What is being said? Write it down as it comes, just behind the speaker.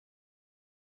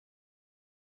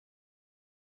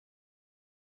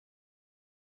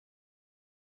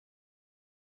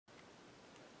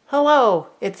Hello,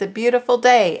 it's a beautiful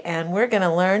day and we're going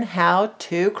to learn how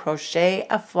to crochet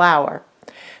a flower.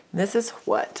 This is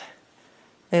what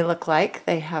they look like.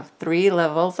 They have 3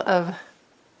 levels of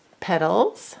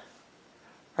petals,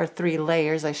 or 3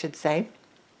 layers I should say.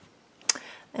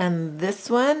 And this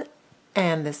one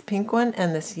and this pink one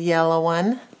and this yellow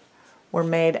one were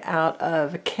made out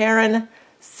of Caron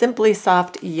Simply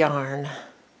Soft yarn.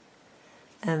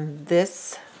 And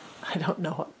this, I don't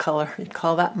know what color you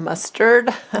call that, mustard.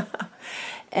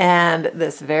 And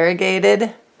this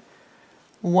variegated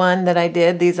one that I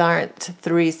did, these aren't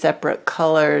 3 separate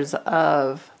colors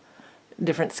of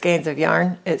different skeins of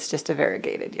yarn, it's just a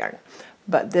variegated yarn.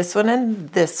 But this one and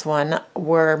this one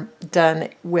were done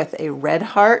with a red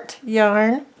heart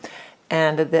yarn,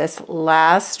 and this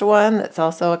last one that's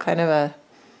also a kind of a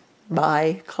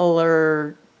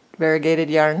bi-color variegated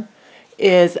yarn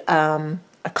is a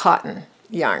cotton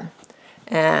yarn.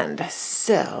 And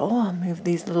so I'll move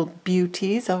these little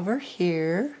beauties over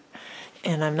here,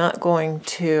 and I'm not going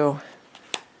to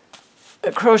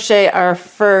crochet our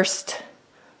first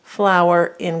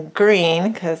flower in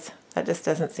green because that just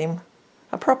doesn't seem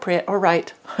appropriate or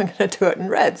right. I'm going to do it in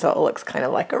red so it looks kind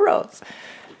of like a rose.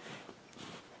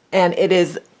 And it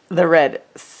is the red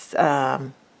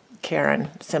Caron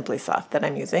Simply Soft that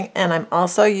I'm using. And I'm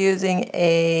also using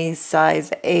a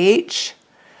size H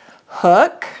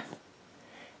hook.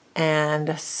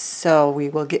 And so we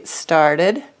will get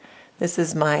started. This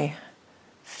is my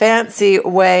fancy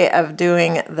way of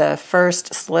doing the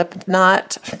first slip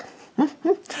knot.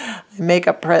 I make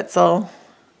a pretzel.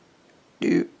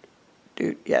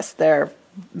 Yes, there are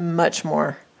much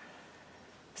more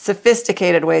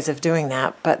sophisticated ways of doing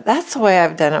that, but that's the way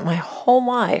I've done it my whole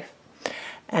life.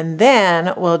 And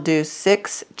then we'll do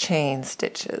 6 chain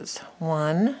stitches.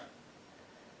 1,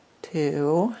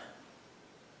 2,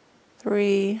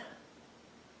 3,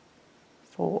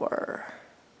 4,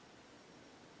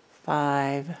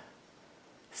 5,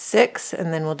 6,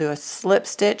 and then we'll do a slip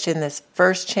stitch in this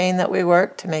first chain that we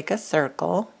worked to make a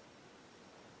circle,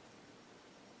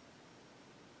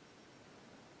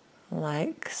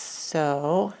 like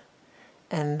so.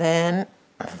 And then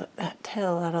flip that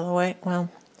tail out of the way. Well,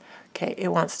 okay, it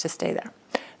wants to stay there.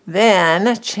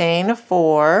 Then chain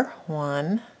 4,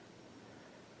 1,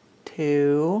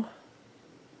 2,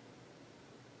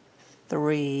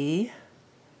 3,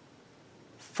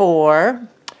 4,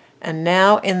 and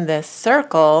now in this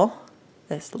circle,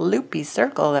 this loopy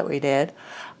circle that we did,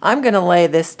 I'm going to lay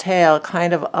this tail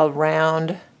kind of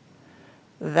around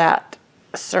that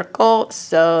circle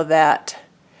so that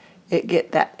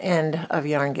that end of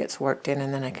yarn gets worked in,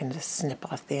 and then I can just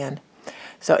snip off the end.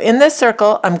 So in this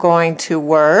circle, I'm going to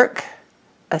work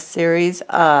a series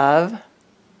of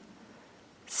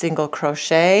single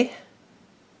crochet,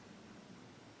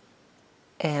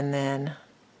 and then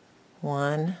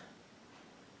 1,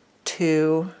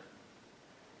 2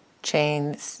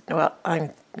 chains. Well, I'm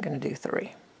going to do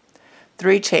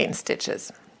 3 chain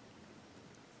stitches,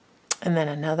 and then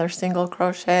another single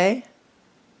crochet,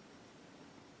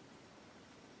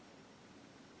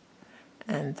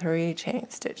 and 3 chain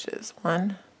stitches.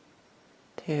 1,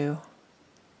 2,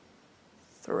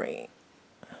 3.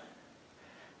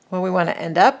 What we want to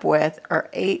end up with are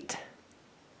 8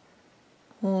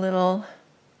 little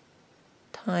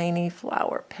tiny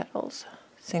flower petals.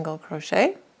 Single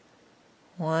crochet,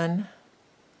 1,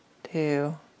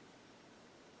 2,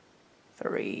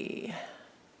 3,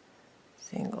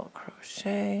 single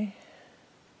crochet,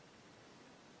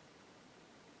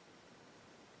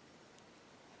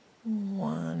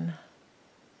 1,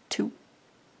 2,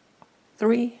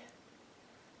 3,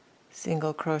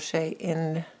 single crochet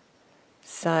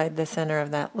inside the center of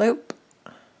that loop,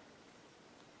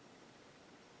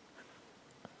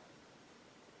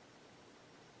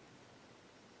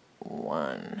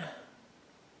 1,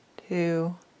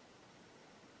 2,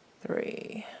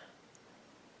 3.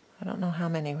 I don't know how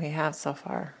many we have so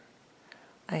far.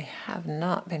 I have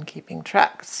not been keeping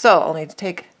track, so I'll need to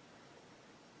take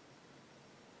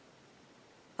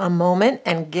a moment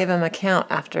and give him a count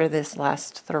after this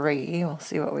last 3. We'll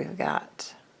see what we've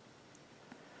got.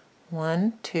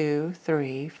 1, 2,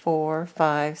 3, 4,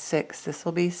 5, 6. This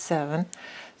will be 7.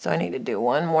 So I need to do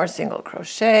 1 more single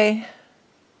crochet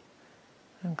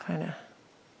and kind of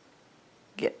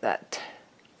get that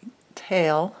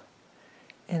tail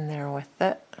in there with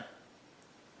it.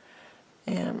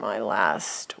 And my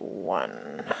last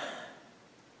 1,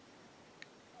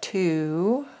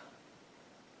 2,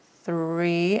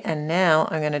 3, and now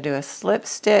I'm going to do a slip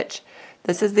stitch.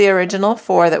 This is the original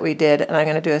 4 that we did, and I'm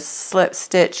going to do a slip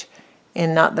stitch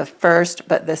in not the first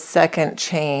but the second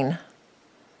chain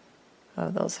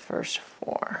of those first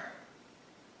 4.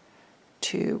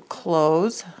 to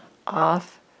close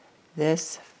off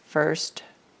this first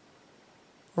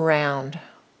round.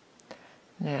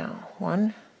 Now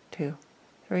 1, 2,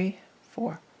 3,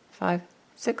 4, 5,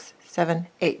 6, 7,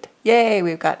 8. Yay,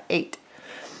 we've got 8.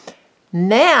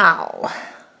 Now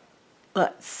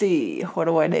let's see, what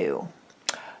do I do?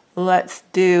 Let's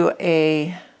do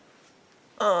a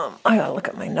I gotta look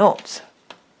at my notes.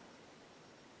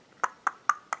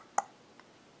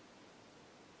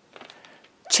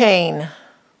 Chain.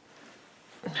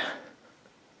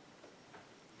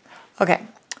 Okay,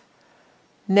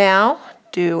 now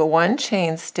do a 1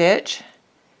 chain stitch,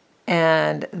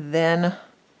 and then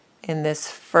in this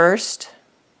first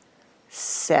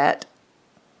set,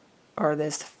 or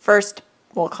this first,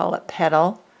 we'll call it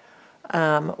petal,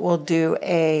 we'll do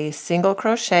a single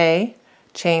crochet,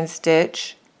 chain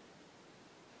stitch,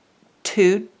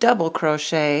 2 double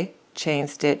crochet, chain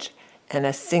stitch, and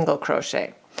a single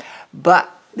crochet. But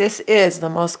this is the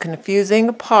most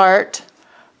confusing part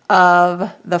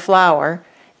of the flower,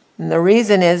 and the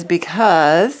reason is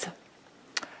because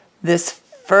this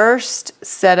first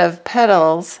set of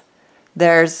petals,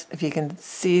 there's, if you can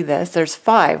see this, there's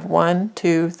 5. 1,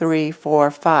 2, 3,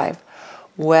 4, 5.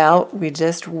 Well, we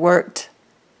just worked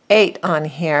 8 on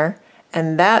here,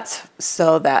 and that's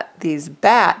so that these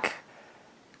back,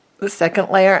 the second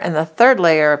layer and the third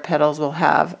layer of petals will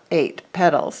have 8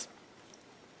 petals.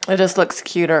 It just looks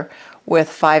cuter with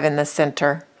 5 in the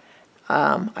center,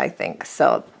 I think.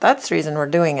 So that's the reason we're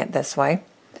doing it this way.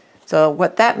 So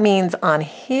what that means on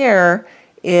here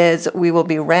is we will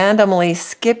be randomly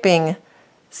skipping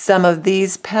some of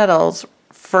these petals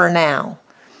for now.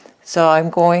 So I'm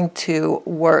going to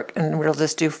work, and we'll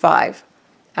just do 5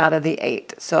 out of the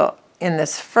 8. So in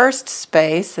this first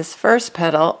space, this first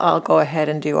petal, I'll go ahead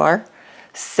and do our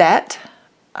set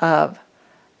of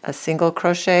a single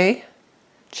crochet,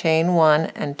 chain 1,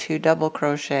 and 2 double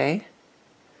crochet.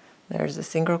 There's a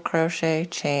single crochet,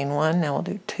 chain 1. Now we'll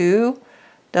do 2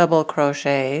 double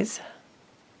crochets,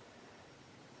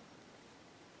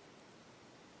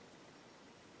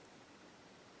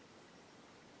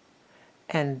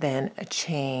 and then a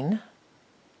chain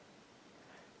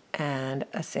and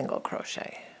a single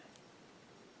crochet.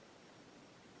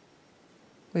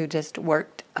 We've just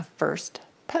worked a first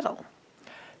petal.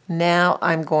 Now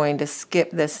I'm going to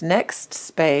skip this next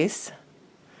space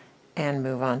and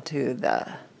move on to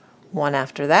the one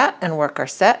after that and work our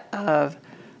set of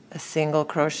a single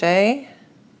crochet,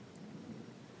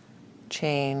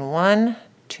 chain 1,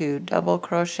 2 double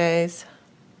crochets,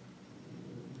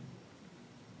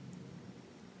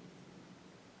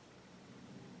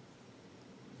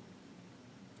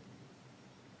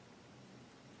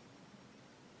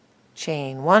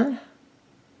 chain 1,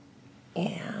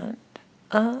 and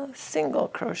a single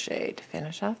crochet to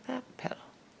finish off that petal.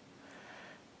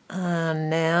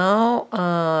 Now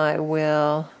I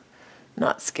will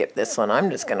not skip this one. I'm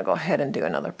just going to go ahead and do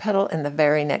another petal in the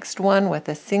very next one with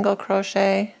a single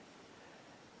crochet,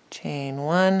 chain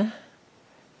 1,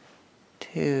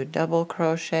 2 double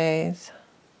crochets,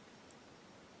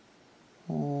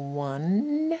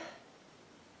 1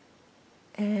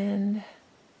 and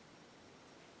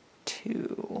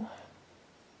 2.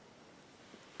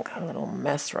 Got a little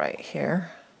mess right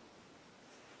here.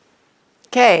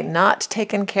 Okay, not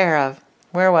taken care of.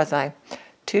 Where was I?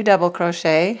 2 double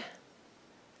crochet,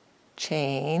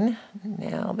 chain,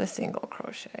 now the single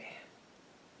crochet.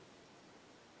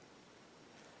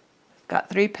 Got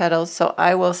 3 petals, so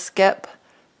I will skip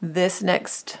this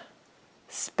next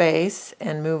space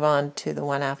and move on to the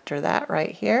one after that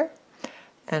right here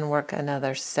and work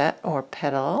another set or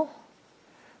petal,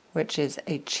 which is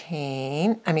a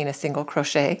chain, a single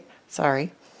crochet,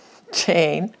 sorry,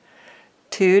 chain,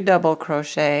 2 double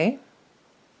crochet,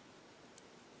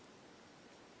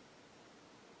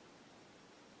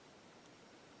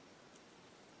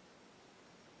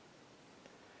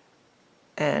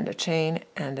 and a chain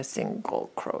and a single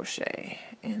crochet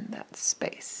in that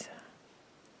space.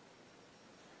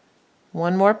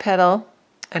 One more petal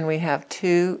and we have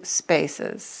 2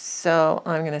 spaces. So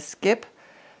I'm going to skip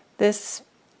this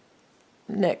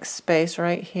next space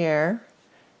right here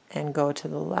and go to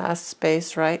the last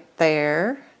space right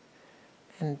there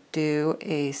and do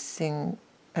a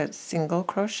single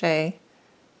crochet,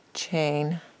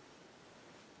 chain,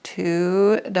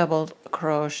 2 double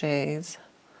crochets,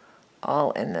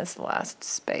 all in this last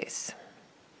space,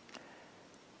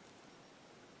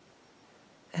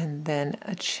 and then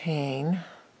a chain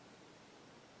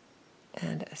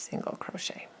and a single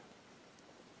crochet.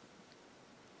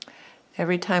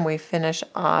 Every time we finish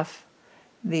off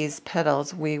these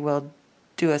petals, we will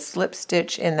do a slip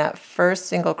stitch in that first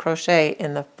single crochet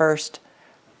in the first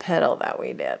petal that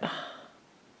we did.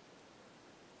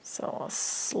 So I'll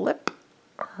slip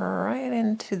right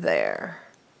into there,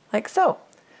 like so.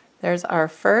 There's our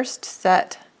first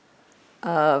set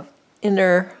of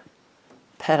inner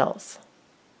petals.